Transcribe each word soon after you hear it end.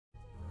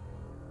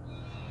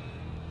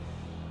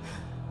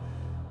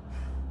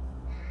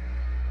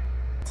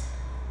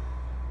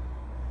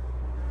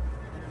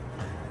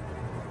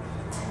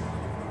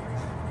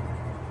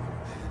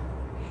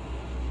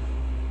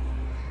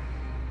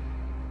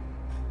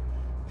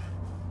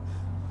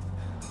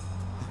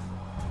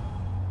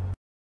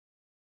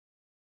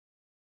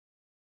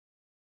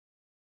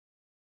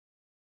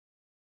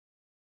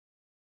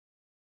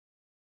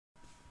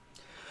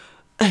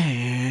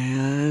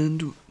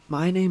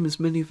my name is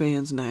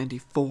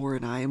Minivans94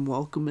 and I am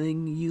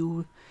welcoming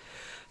you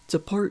to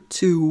part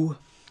 2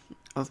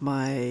 of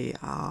my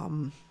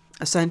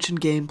Ascension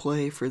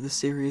gameplay for the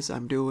series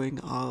I'm doing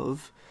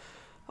of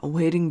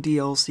awaiting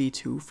DLC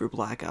 2 for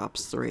Black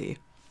Ops 3.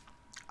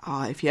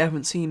 If you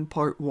haven't seen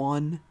part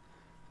 1,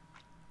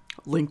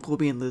 link will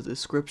be in the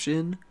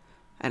description,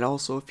 and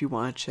also if you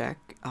want to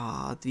check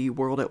the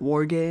World at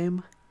War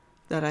game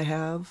that I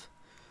have,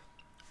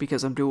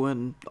 because I'm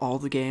doing all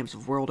the games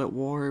of World at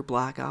War,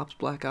 Black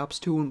Ops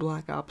 2, and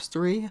Black Ops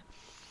 3.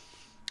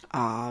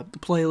 The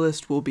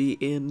playlist will be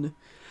in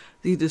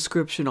the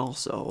description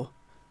also.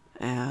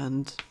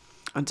 And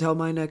until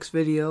my next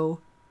video,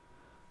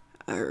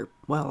 or,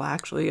 well,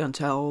 actually,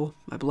 until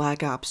my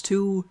Black Ops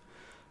 2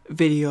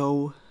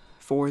 video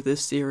for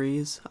this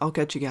series, I'll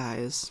catch you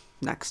guys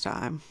next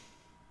time.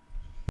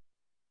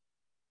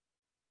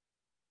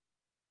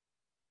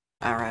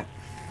 Alright.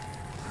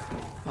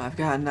 I've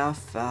got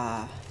enough,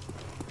 oh,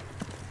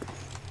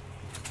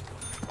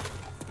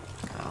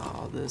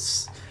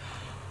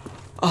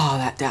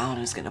 that down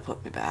is gonna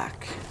put me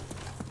back.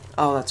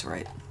 Oh, that's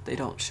right. They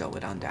don't show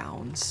it on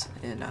downs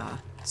in,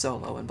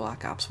 Solo and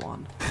Black Ops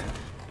 1.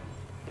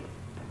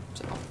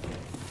 So,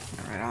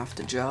 alright, off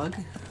to Jug.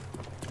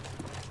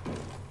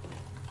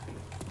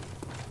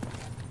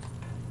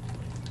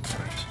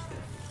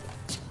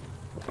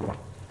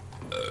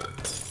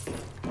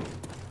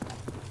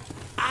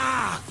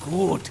 Ah,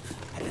 good.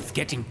 It's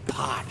getting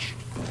parched.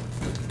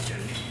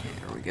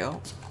 Here we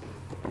go.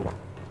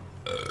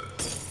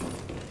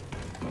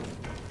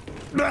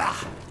 Blah!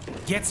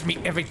 Gets me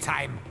every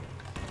time.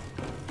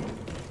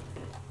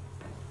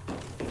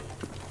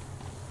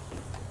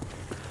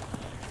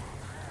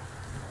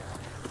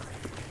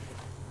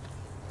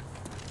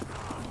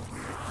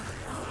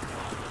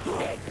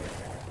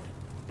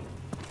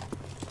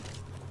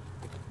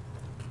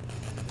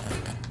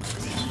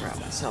 Grab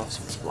myself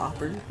some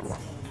slopper.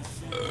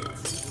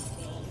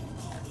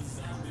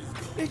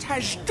 It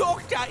has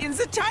Doctor in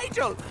the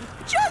title,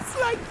 just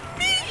like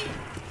me.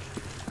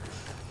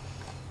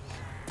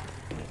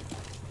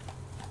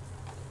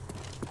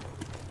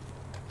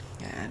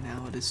 And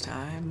now it is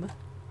time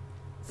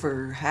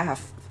for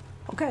half.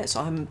 Okay,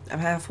 so I'm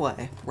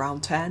halfway.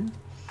 Round 10.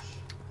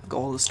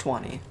 Goal is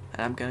 20,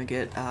 and I'm gonna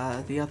get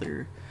the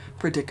other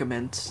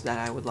predicament that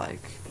I would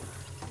like.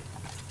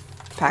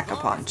 Pack a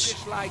punch.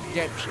 It's like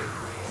Dempsey.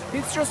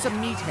 It's just a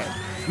meathead.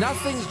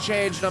 Nothing's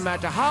changed no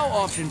matter how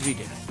often we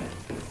did it.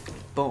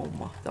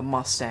 Boom. The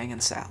Mustang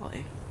and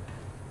Sally.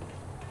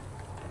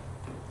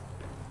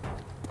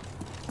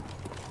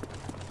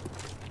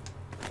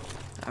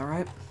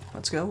 Alright,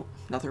 let's go.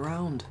 Another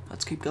round.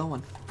 Let's keep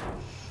going.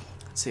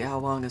 Let's see, how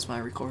long is my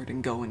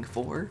recording going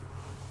for?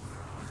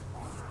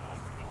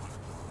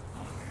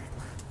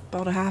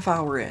 About a half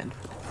hour in.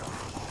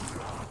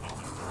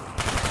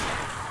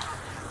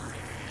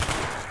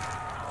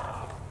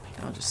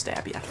 I'll just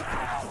stab you.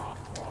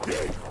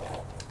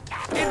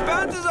 It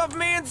bounces off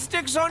me and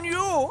sticks on you.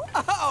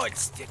 Oh, it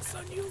sticks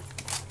on you.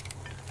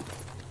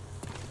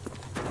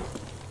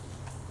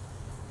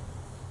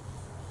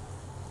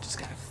 Just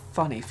got a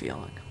funny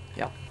feeling.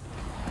 Yep.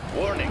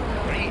 Warning,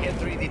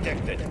 re-entry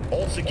detected.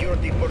 All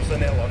security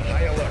personnel on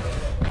high alert.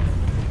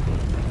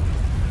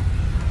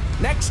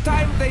 Next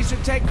time they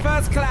should take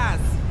first class.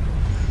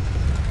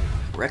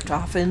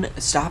 Richtofen,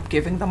 stop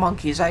giving the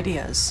monkeys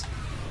ideas.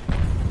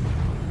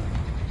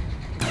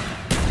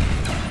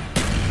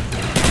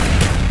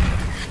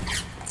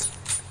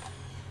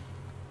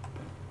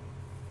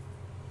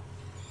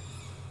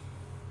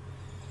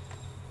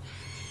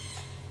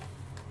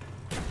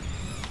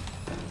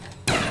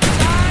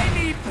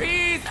 Tiny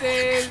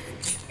pieces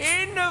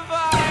in the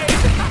vine.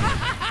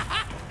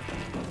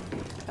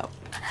 Yep.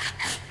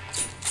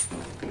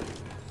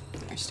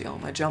 You're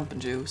stealing my jumping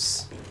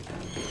juice.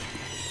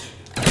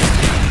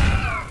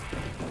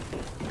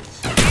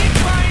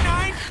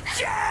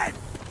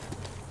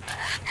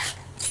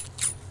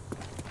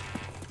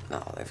 No,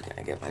 they're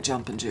gonna get my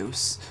jumping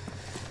juice.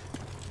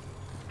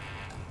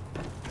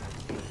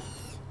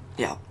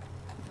 Yep.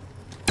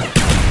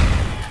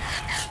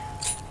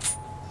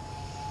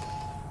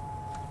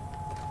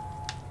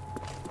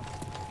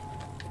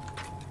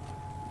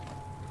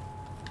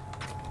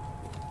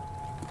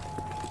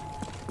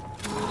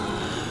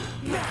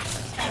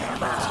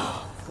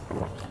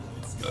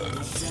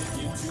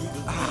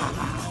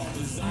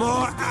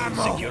 More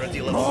ammo.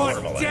 Security level More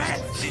normalized.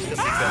 death. System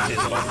defenses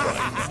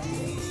offline.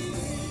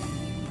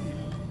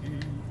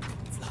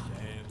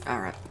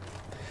 Alright.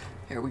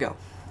 Here we go.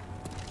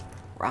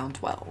 Round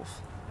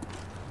 12.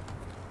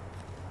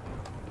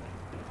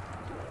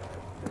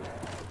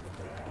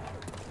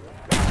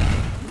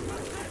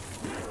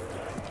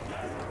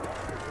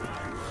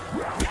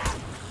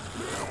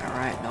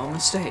 Alright, no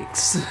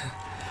mistakes.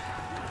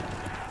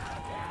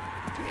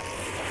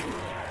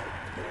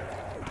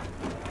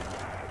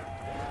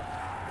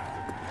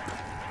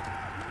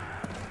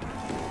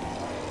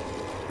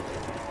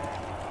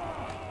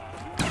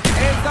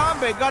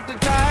 Zombie got the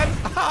time?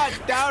 I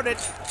doubt it.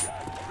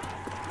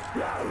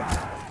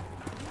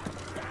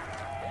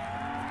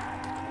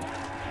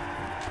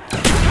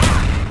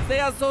 They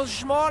are so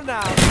small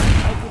now.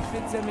 I could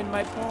fit them in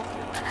my pocket.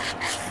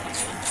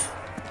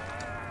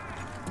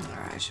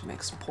 Alright, I should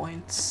make some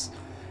points.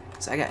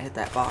 Cause I got hit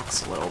that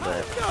box a little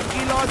bit. Look,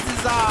 he lost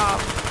his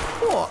arm.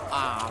 Poor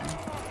arm.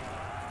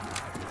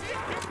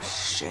 Oh,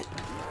 shit.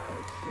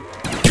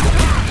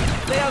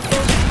 They are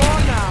so small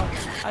now.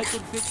 I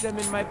could fit them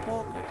in my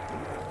pocket.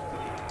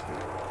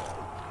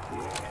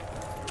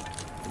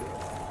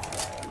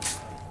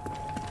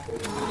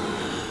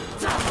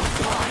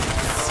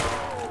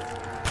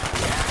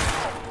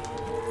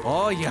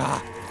 Oh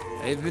yeah,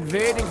 I've been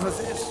waiting for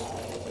this.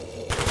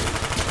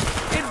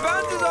 It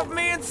bounces off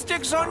me and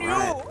sticks on you.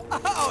 Right.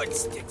 Oh, it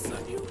sticks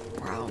on you.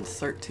 Round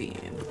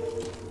 13.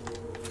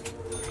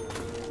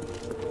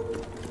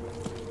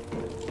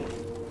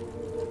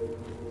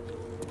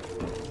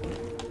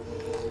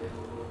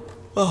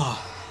 Oh,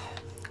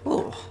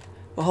 well,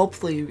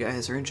 hopefully you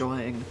guys are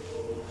enjoying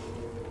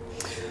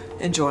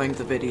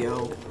the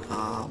video.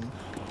 I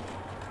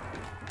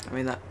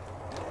mean that.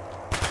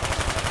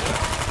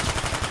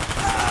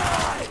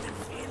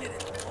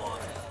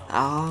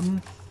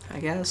 I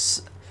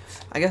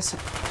guess.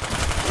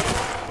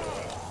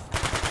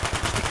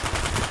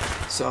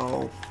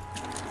 So,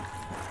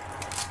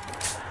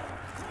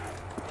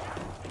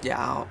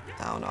 yeah,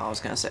 I don't know. I was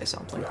gonna say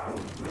something.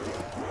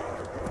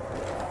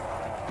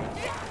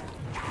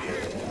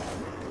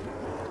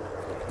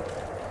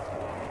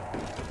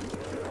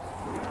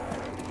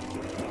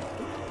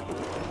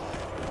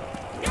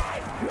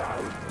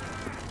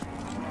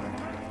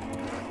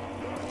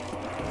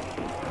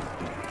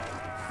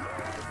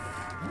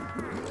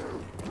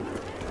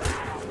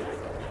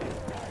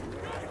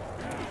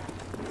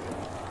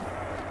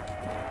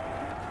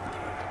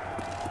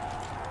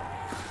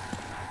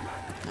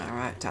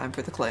 Alright, time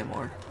for the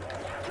claymore.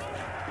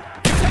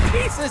 The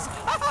pieces!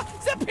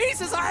 The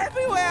pieces are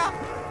everywhere!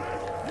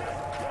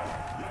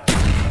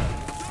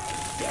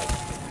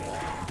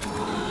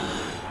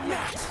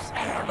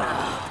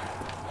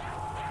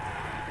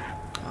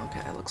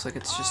 Okay, looks like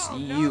it's just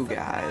you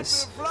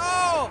guys.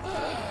 Oh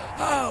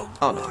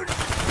no.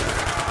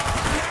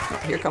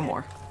 Oh, here come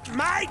more.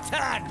 My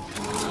turn!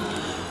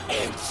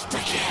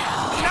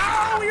 Insta-kill!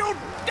 Now you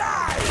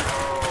die!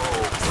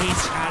 We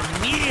shall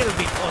kneel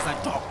before the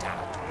doctor.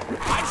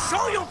 I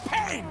show you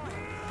pain!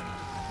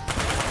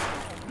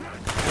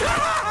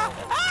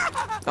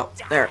 Oh,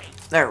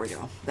 there we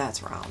go.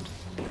 That's round.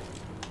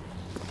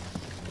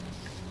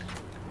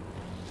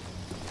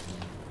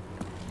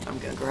 I'm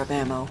gonna grab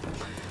ammo.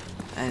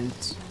 And,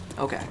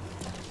 okay.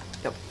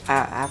 Yep,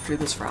 after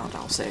this round,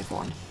 I'll save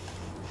one.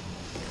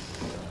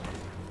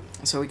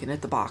 So we can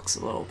hit the box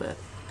a little bit.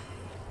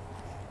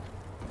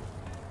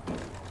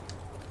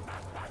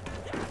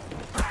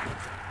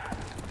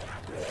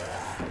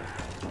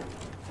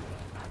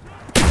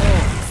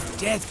 Oh,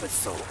 dead for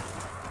so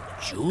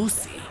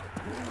juicy.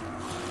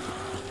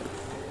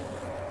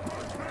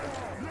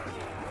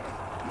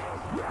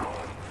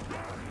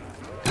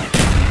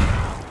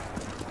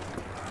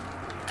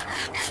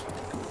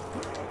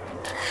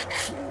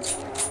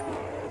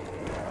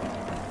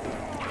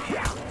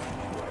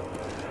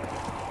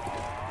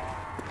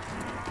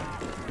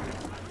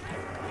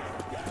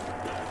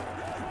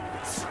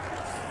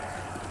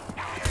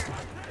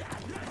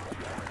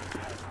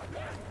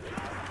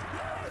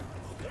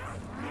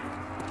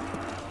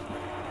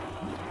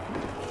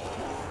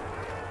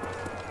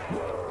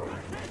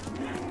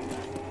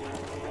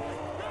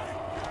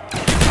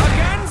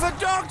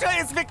 Doctor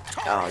is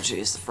victorious! Oh,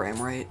 jeez, the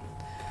frame rate.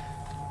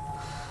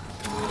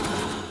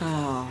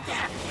 Oh.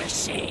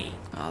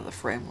 Oh, the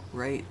frame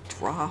rate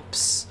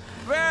drops.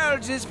 Well,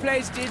 this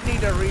place did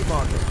need a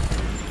remodel.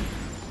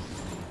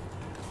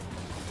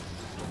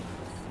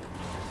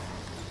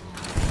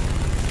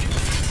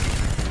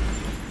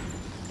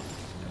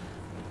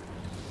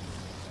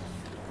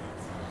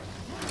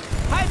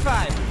 High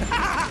five!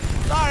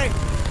 Sorry.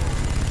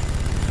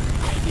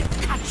 I will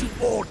cut you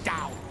all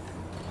down.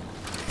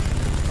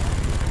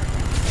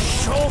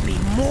 Show me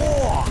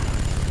more!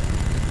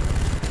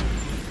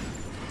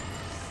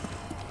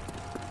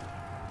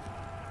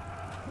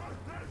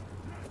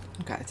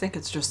 Okay, I think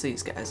it's just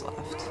these guys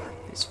left.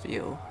 These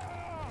few.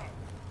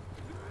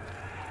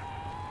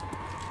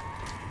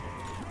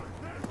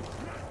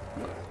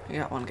 You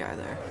got one guy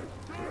there.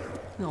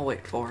 I'll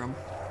wait for him.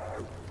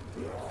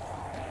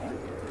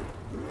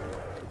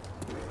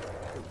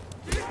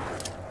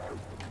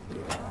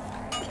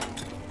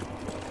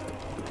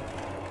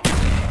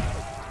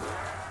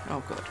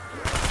 Oh, good.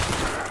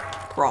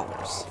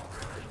 Crawlers.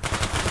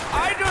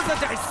 I do the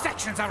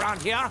dissections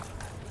around here.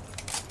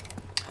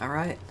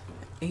 Alright.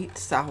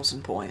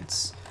 8,000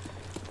 points.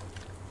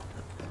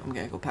 I'm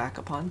gonna go pack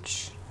a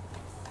punch.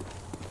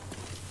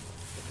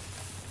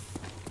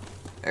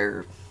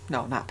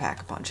 No, not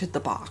pack a punch. Hit the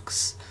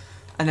box.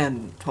 And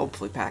then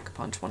hopefully pack a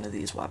punch one of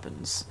these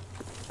weapons.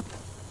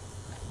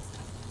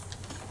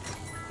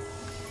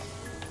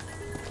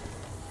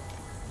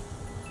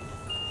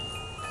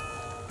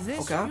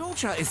 This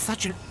future is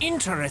such an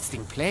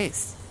interesting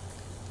place.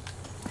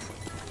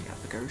 You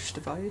got the ghost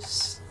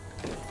device.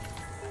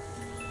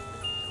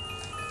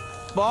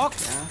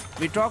 Box, Yeah.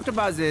 we talked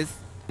about this.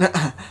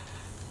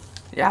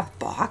 Yeah,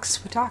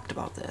 box. We talked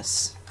about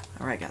this.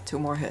 Alright, got 2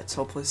 more hits.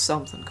 Hopefully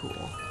something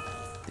cool.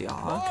 The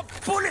AUG. More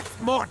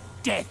bullets, more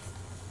death.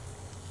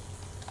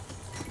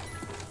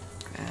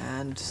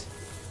 And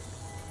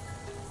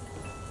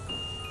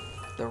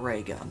the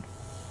ray gun.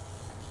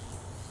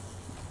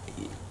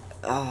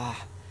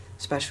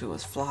 Especially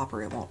with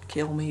Flopper, it won't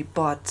kill me,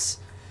 but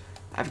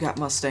I've got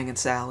Mustang and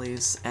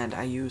Sally's, and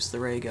I use the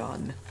ray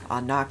gun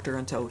on Noctur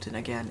and Toten.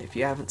 Again, if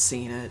you haven't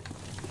seen it,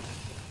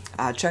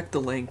 check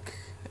the link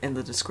in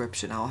the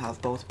description. I'll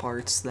have both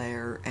parts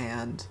there,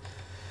 and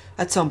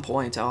at some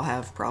point I'll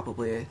have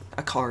probably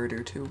a card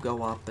or 2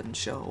 go up and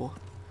show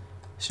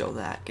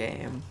that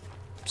game.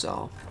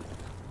 So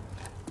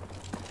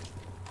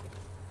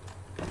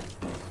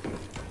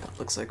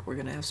looks like we're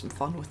gonna have some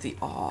fun with the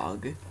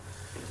AUG.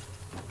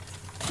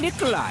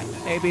 Nikolai,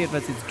 maybe it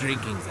was his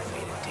drinking that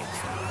made him think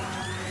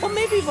so. Or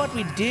maybe what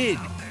we did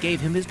gave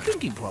him his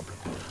drinking problem.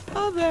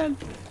 Oh then.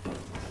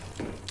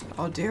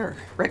 Oh dear,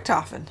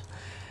 Richtofen,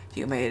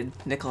 you made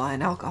Nikolai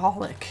an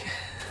alcoholic.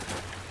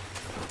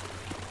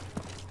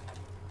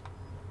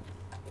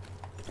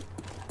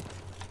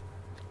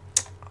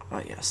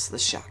 Oh yes, the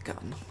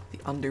shotgun. The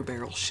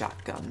underbarrel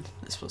shotgun.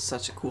 This was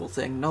such a cool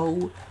thing.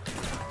 No,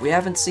 we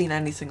haven't seen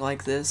anything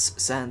like this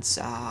since,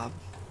 well,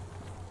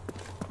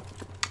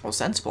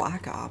 since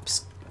Black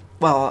Ops.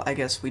 Well, I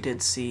guess we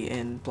did see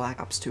in Black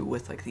Ops 2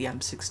 with, like, the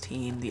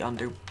M16, the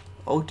under...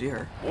 Oh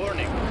dear.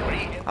 Warning.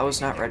 I was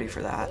not ready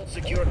for that. All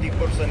security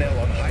personnel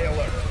on high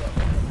alert.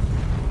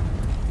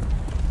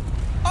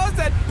 Oh,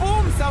 that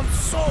boom sounds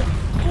so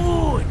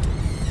good.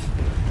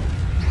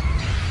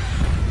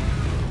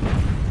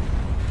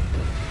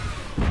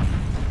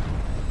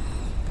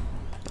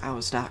 I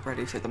was not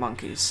ready for the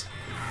monkeys.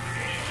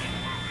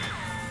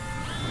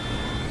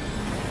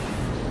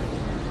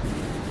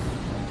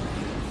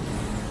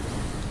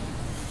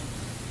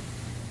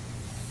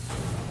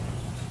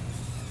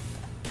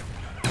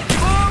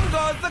 Boom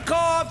goes the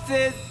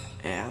corpses.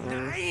 Yeah,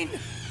 they're... Nine.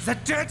 The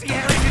dirty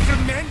hairy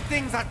little men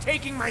things are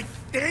taking my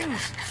things.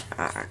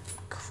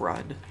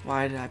 crud.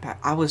 Why did I pack?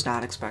 I was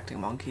not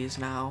expecting monkeys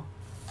now.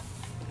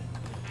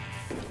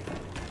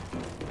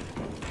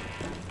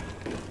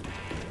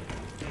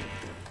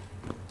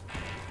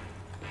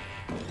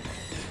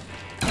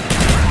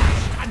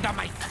 Under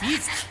my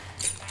feet.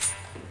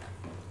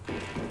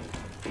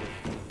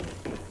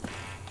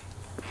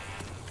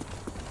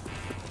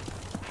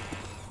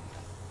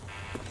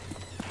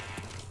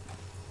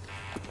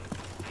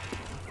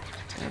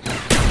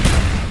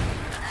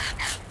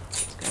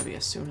 It's gotta be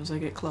as soon as I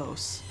get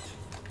close.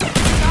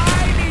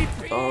 Tiny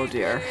Oh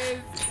dear.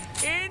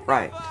 pieces in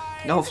Right. my-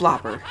 No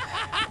flopper.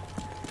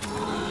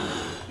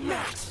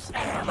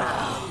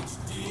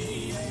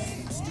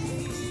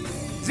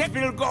 That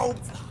will go.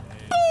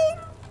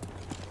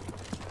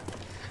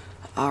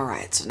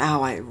 Alright, so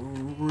now I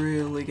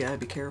really gotta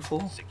be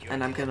careful.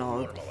 And I'm gonna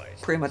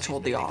Normalized. pretty much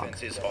hold the System AUG.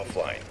 defenses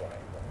offline.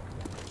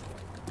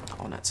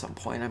 Oh, and at some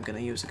point I'm gonna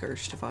use a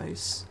Gersh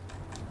device.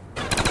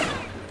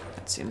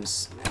 That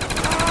seems...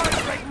 Oh,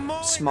 it's like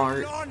mowing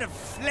Smart. a lawn of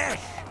flesh.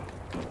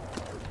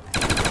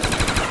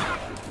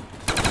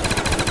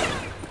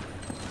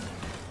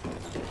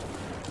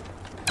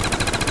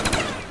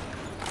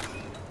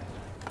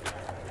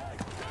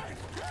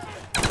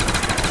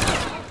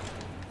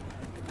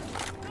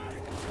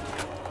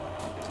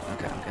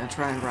 Okay, I'm gonna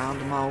try and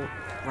round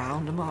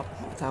him up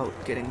without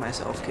getting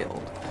myself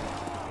killed.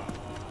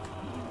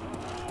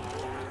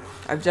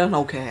 I've done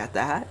okay at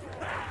that.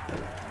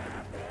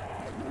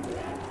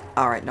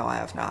 Alright, no I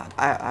have not.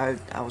 I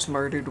was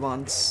murdered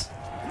once.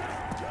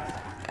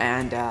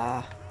 And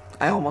I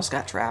almost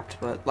got trapped,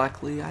 but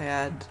luckily I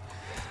had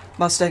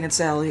Mustang and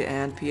Sally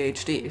and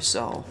PhD,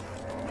 so...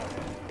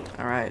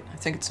 Alright, I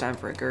think it's time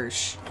for a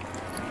Gersh.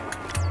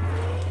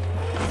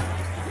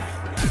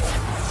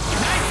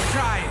 Nice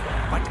try,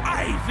 but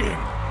I win.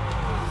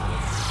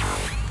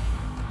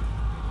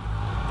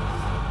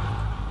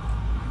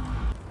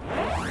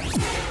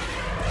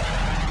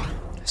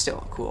 Still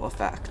a cool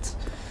effect.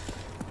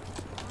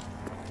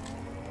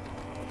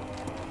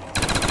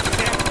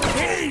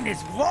 Pain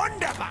is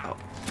wonderful.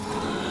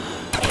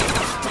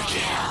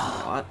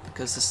 What?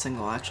 Because this thing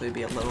will actually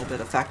be a little bit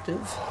effective.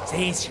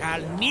 They shall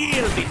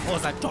kneel before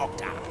the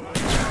doctor.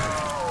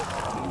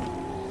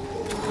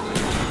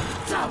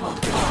 Double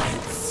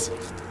points.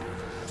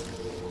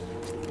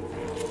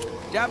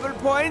 Double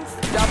points,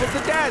 double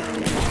the death,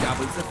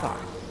 double the fun.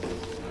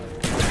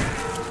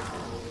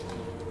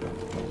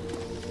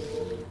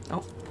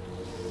 Oh.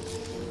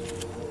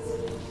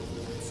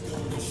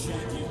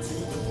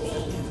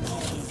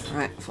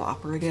 Alright,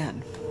 flopper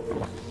again.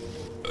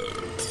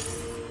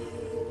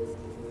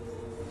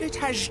 It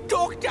has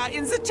doctor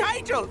in the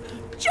title,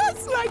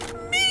 just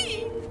like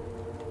me.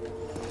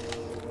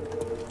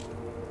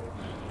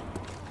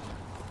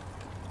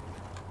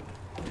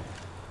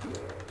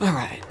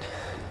 Alright.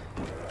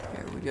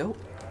 Here we go.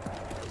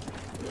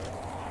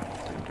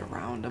 Time to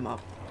round him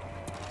up.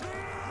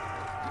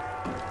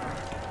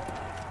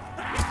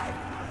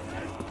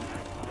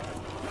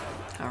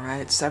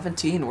 Alright,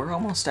 17. We're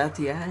almost at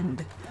the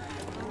end.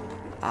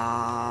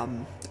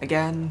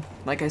 Again,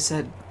 like I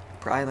said,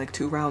 probably like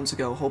 2 rounds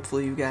ago,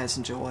 hopefully you guys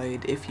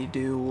enjoyed. If you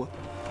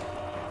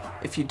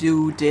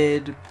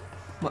did,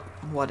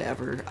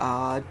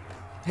 whatever,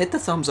 hit the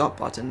thumbs up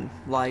button,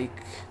 like,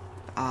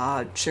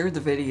 share the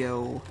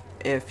video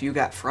if you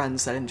got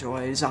friends that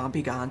enjoy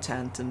zombie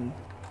content and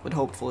would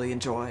hopefully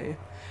enjoy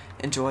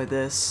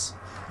this.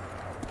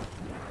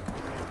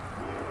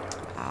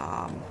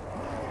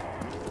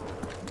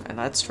 And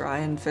let's try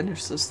and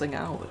finish this thing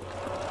out.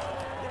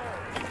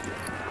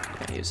 I'm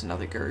gonna use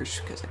another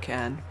Gersh because I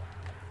can.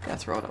 Gotta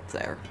throw it up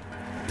there.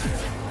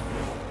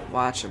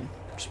 Watch him.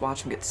 Just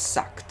watch him get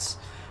sucked.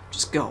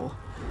 Just go.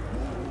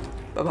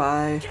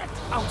 Bye-bye. Get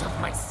out of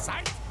my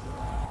sight!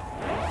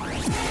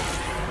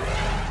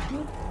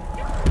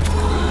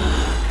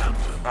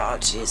 Oh,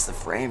 jeez, the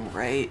frame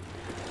rate.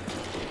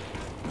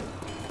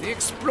 The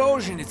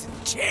explosion is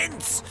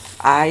intense.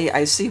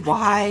 I see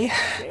why.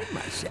 Save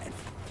myself.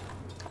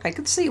 I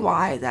could see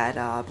why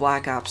that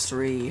Black Ops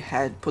 3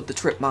 had put the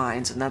trip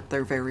mines and that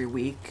they're very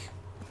weak.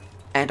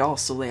 And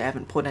also they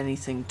haven't put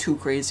anything too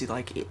crazy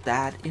like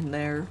that in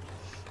there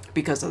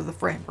because of the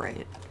frame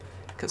rate.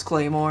 Because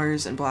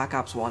Claymores in Black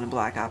Ops 1 and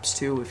Black Ops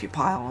 2, if you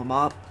pile them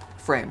up,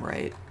 frame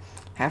rate.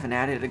 Haven't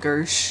added a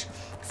Gersh,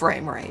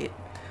 frame rate.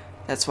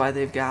 That's why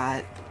they've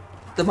got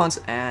the ones,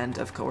 and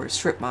of course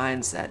trip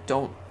mines that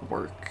don't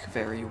work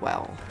very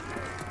well.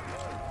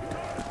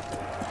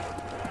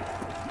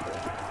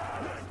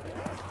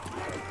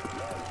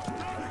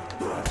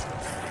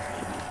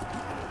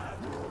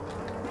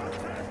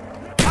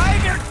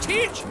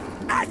 Teach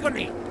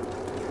agony.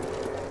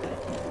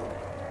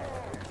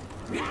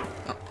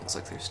 Oh, looks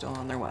like they're still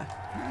on their way.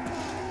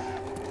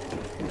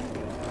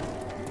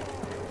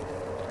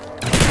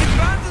 It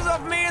bounces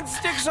off me and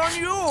sticks on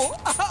you.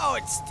 Oh,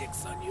 it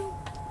sticks on you.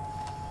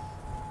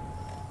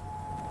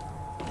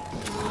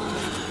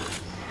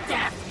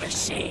 Death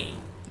machine.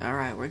 All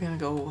right, we're gonna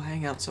go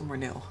hang out somewhere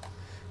new,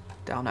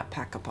 down at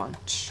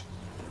Pack-a-Punch.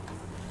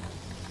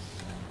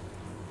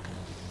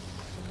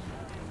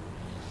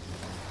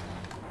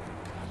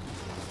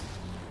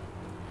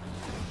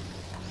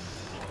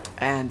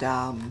 And,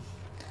 I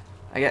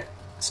get,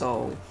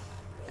 so,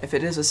 if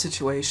it is a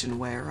situation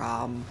where,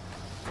 I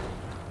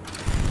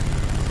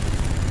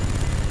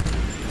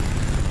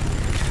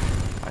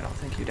don't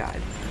think you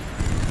died.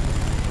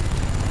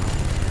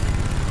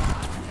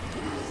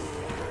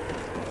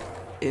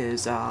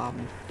 Is,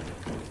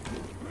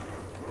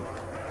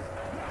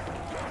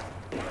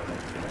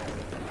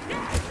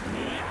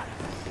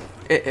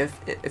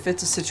 if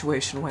it's a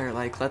situation where,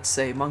 like, let's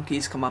say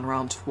monkeys come on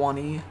round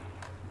 20,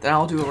 then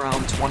I'll do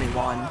around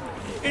 21.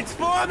 It's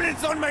 4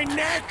 minutes on my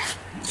neck.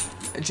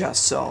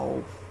 Just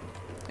so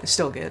I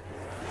still get.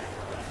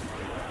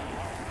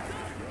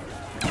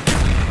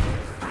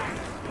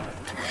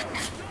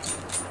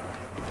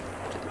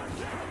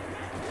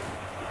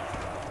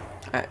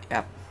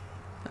 Yep.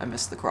 I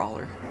missed the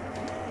crawler.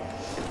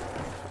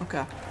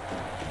 Okay.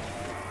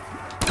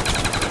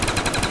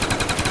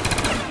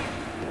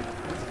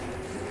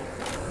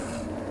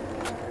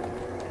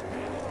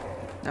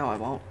 No, I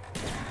won't.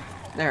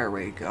 There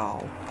we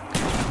go.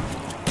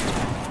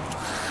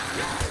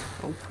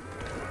 Oh.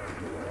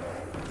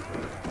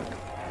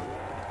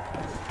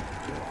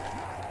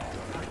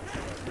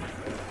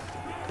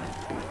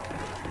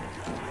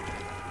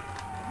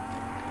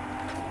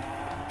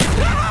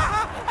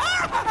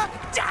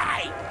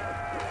 Die!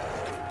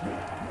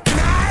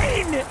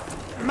 9!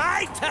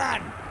 My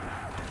turn!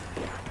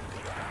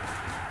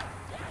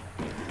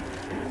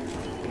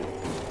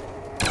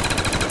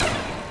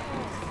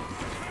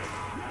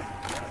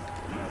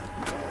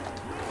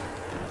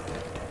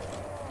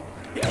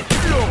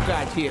 Look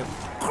at him,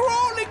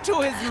 crawling to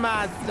his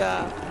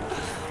master.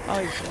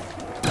 Oh,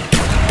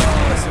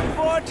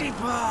 sporty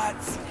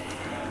parts.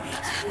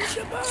 It's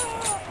pushable.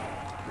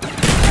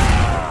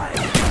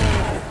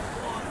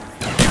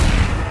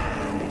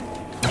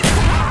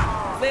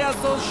 They are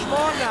so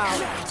small now.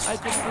 I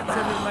can fit them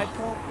in my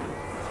pocket.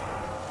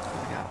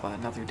 I got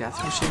another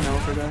death machine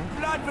over there.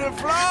 Blood will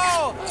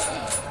flow.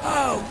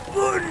 Oh,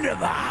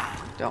 wunderbar.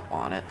 Don't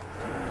want it.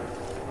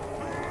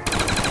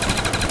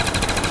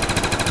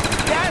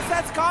 Yes,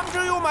 that's come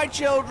to you, my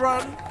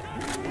children.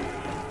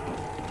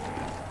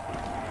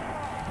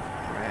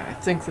 Alright, I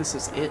think this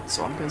is it,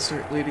 so I'm gonna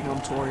start leading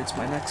them towards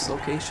my next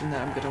location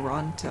that I'm gonna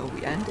run till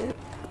we end it.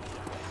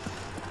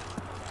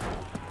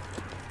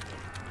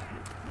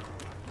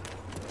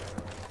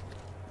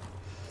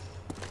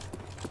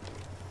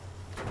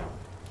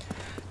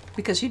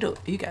 Because you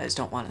guys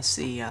don't want to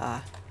see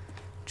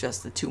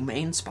just the 2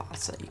 main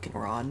spots that you can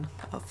run,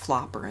 of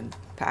Flopper and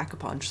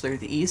Pack-a-Punch. They're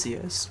the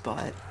easiest,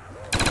 but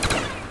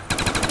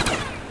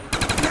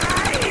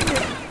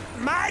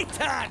 9! My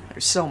turn!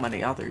 there's so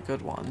many other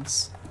good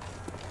ones.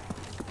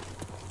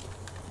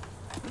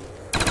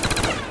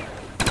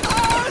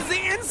 Oh,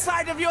 the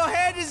inside of your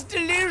head is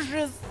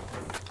delicious!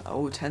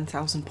 Oh,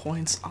 10,000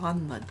 points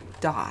on the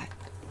dot.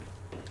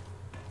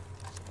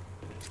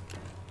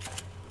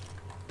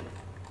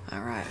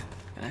 Alright,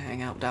 gonna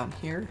hang out down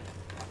here.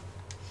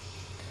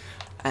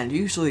 And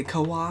usually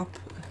co-op,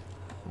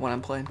 when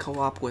I'm playing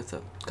co-op with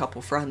a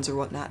couple friends or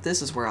whatnot,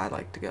 this is where I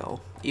like to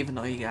go. Even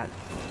though you got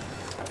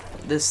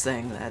this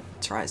thing that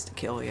tries to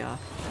kill you,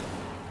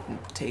 and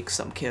take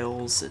some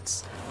kills,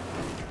 it's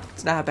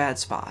not a bad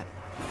spot.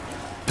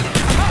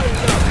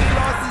 Oh, look, he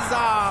lost his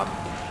arm.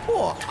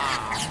 Poor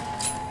arm.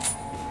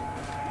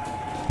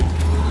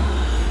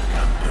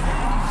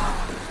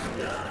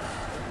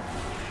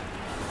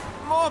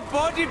 More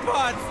body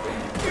parts.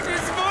 It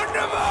is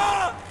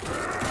wunderbar.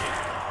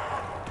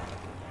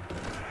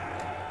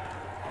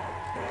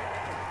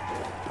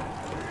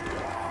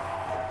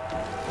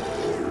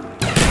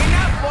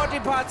 Enough body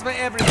parts for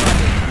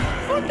everybody.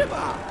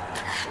 Wunderbar.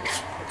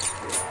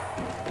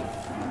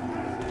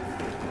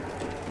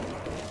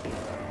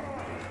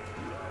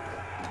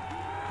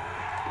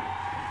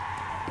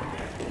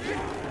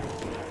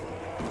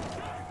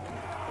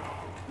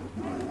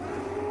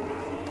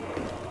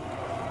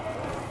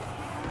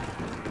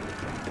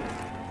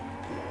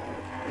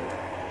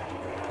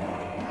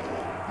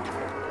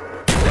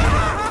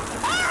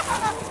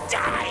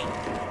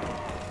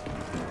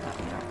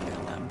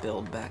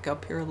 Build back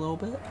up here a little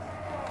bit.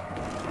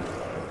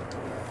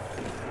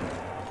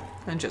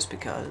 And just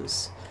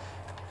because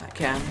I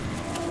can.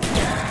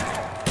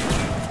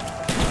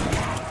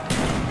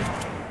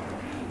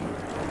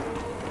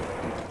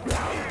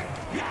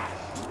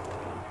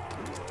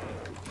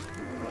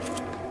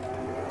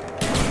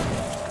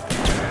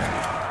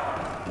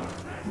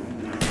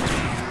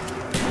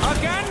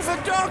 Again, the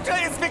doctor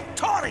is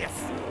victorious.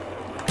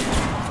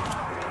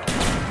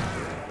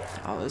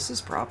 Oh, this is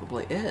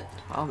probably it.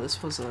 Oh,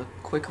 this was a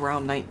quick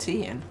round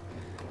 19.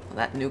 Well,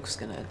 that nuke's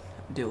gonna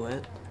do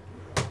it.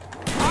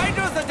 I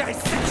do the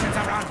dissections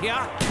around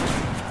here.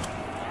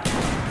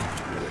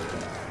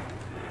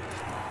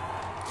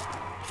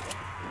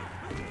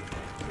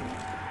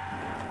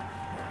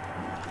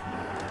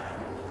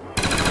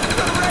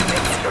 The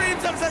wretched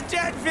screams of the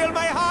dead fill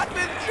my heart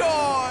with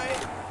joy.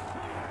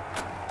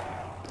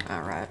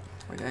 Alright,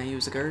 we're gonna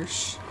use a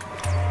Gersh.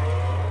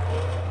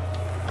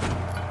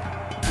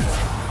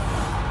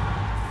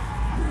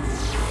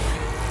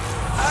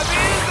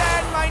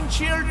 Mein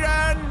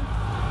children!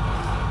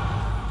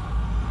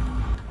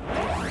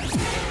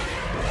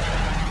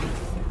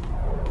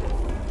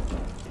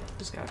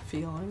 Just got a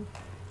feeling.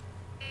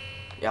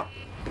 Yep.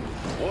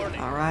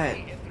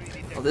 Alright.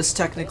 Well, this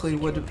technically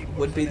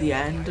would be the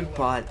end,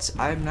 but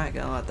I'm not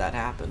gonna let that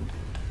happen.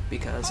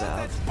 Because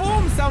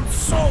Boom sounds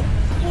so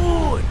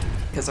good!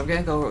 Because I'm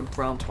gonna go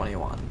round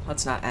 21.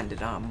 Let's not end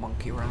it on a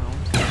monkey round.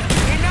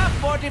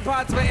 Enough body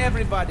parts for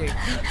everybody.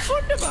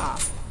 Wunderbar!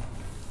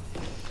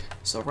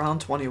 So round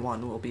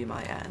 21 will be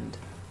my end.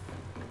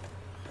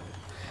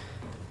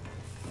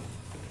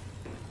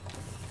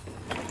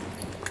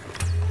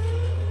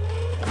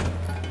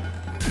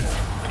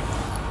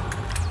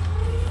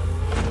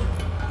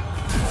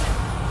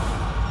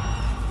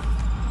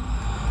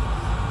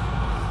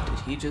 Did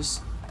he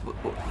just...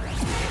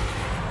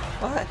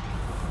 What?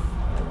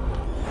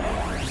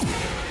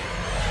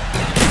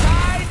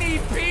 Tiny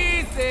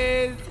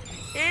pieces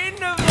in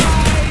the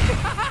void!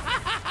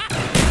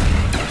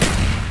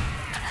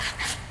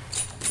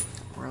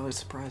 I'm really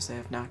surprised they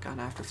have not gone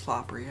after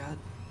Flopper yet.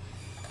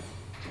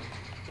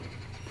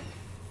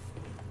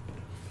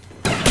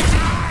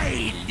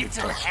 Die,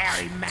 little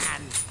hairy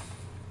man!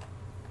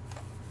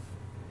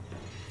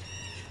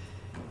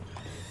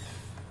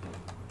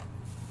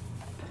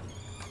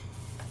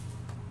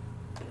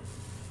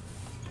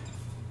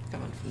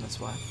 Coming from this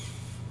way.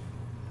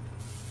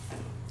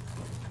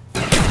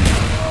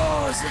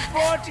 Oh, the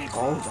body!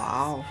 Oh,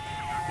 wow.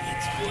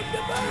 It's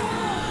wunderbar!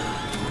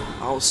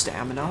 Oh,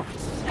 stamina.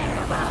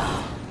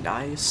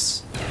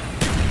 Nice.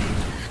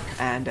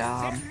 And,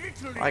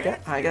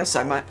 I guess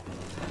I might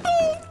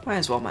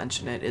as well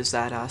mention it, is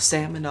that,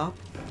 Salmon Up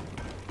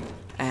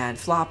and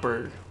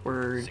Flopper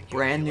were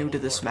brand new to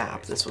this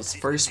map. This was the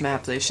first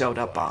map they showed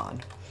up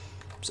on.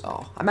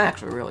 So, I'm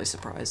actually really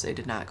surprised they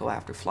did not go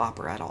after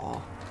Flopper at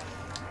all.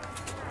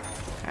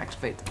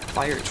 Activate the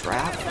fire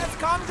trap. Let's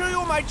come to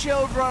you, my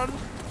children!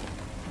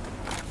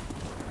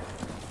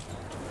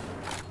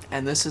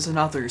 And this is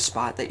another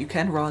spot that you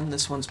can run.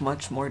 This one's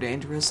much more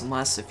dangerous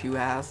unless if you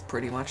have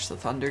pretty much the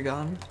thunder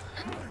gun.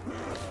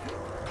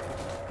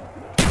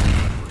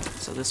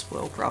 So this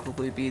will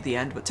probably be the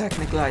end, but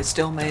technically I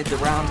still made the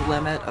round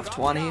limit of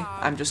 20.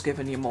 I'm just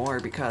giving you more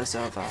because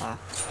of the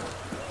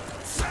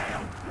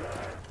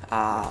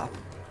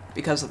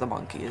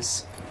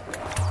monkeys.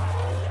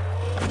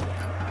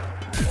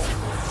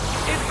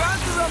 It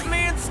bounces off me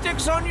and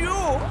sticks on you!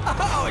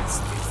 Oh, it's...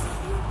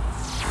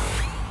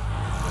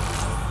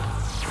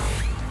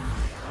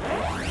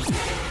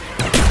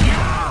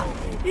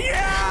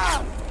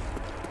 Yeah!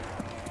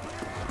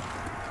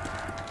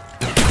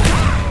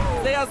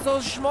 They are so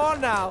small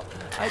now.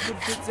 I could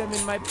fit them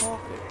in my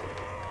pocket.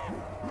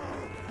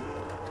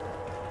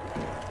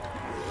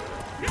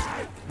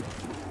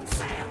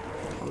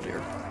 Oh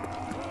dear.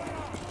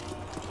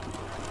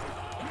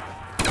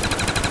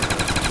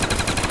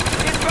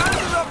 It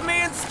bounces off me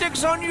and sticks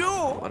sticks on you!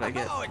 What'd I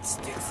get? Oh, it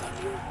sticks on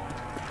you.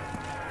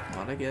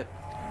 What'd I get?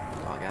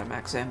 Oh, I got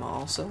max ammo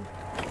also.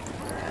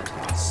 And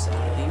toss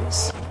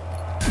these.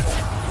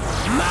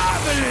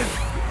 Marvelous!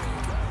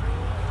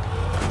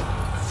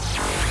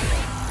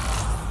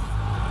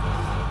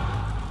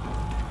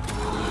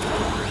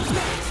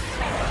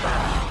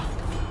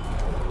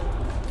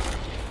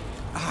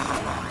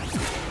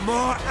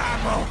 More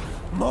ammo!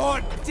 More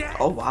death!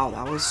 Oh wow,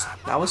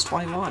 that was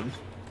 21.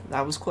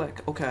 That was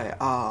quick. Okay,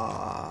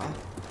 now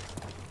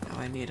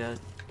I need a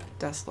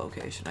death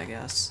location, I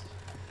guess.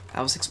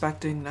 I was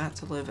expecting not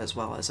to live as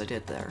well as I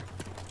did there.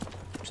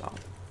 So.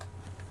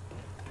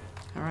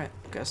 Alright,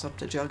 guess up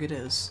to Jug it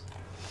is.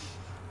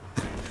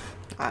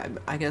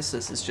 I guess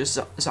this is just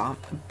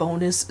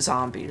bonus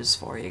zombies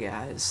for you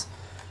guys.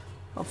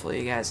 Hopefully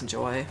you guys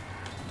enjoy.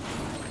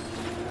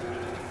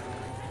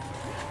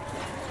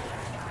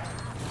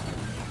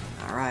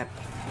 Alright.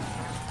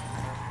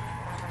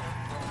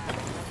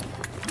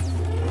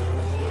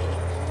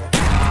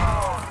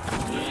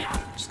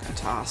 Just gonna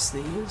toss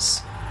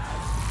these.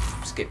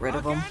 Just get rid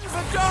of them.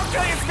 The Doctor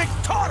is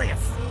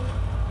victorious!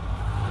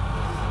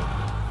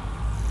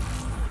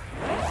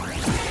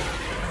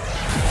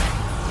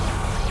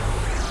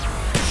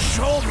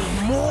 Show me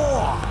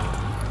more!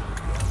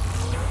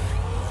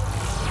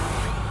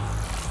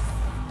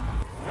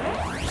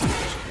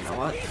 You know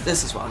what?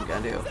 This is what I'm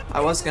gonna do.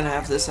 I was gonna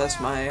have this as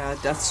my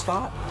death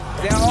spot.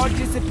 They're all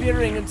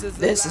disappearing into the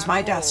This is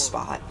my death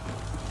hole. spot.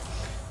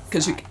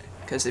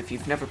 Because if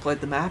you've never played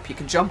the map, you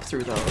can jump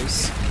through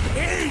those.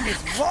 Pain is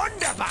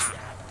wunderbar!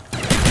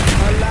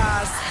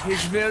 Alas,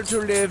 his will to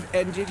live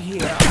ended here.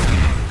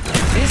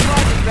 This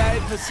one is very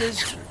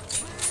persistent.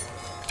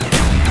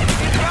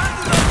 It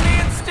runs on me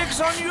and sticks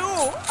on you!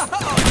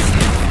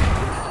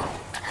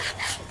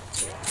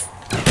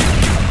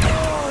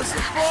 Oh,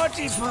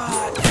 supporty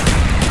part!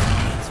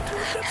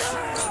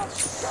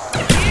 It's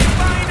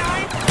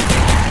finite!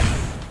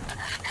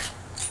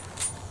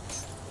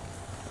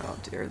 Oh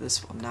dear, this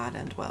will not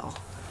end well.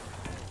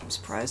 I'm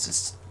surprised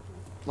it's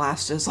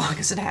lasted as long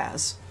as it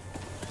has.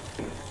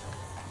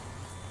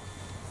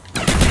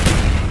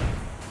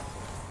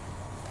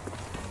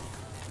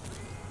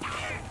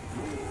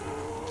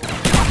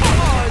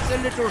 Oh, it's a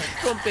little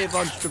stumpy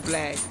wants to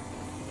play.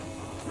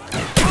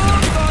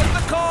 Oh, goes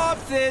the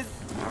corpses!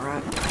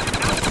 Alright.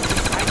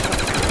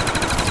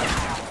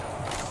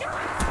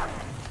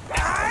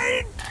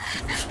 Nine!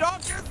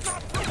 Doctor's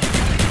not...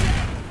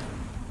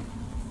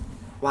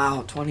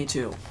 Wow,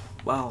 22.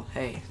 Well,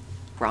 hey,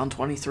 round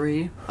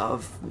 23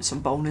 of some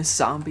bonus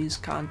zombies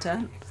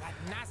content.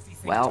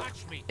 Well,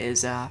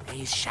 is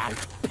They shall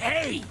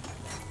pay!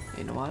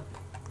 you know what?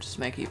 Just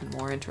make it even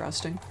more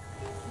interesting.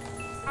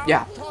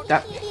 Yeah,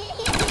 that.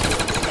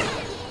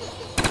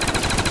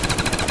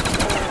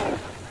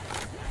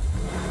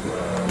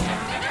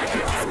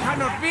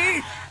 Cannot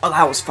be! Oh,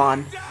 that was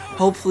fun.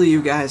 Hopefully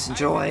you guys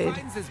enjoyed.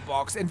 Finds this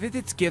box and with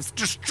its gifts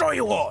destroy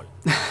you all!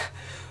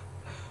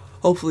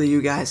 Hopefully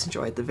you guys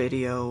enjoyed the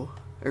video,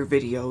 or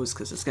videos,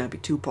 because it's going to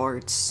be 2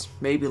 parts,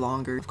 maybe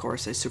longer. Of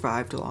course, I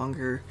survived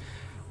longer.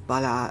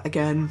 But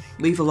again,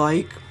 leave a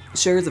like,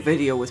 share the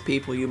video with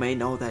people you may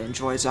know that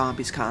enjoy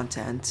zombies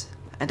content,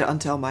 and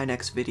until my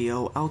next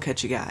video, I'll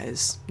catch you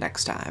guys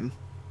next time.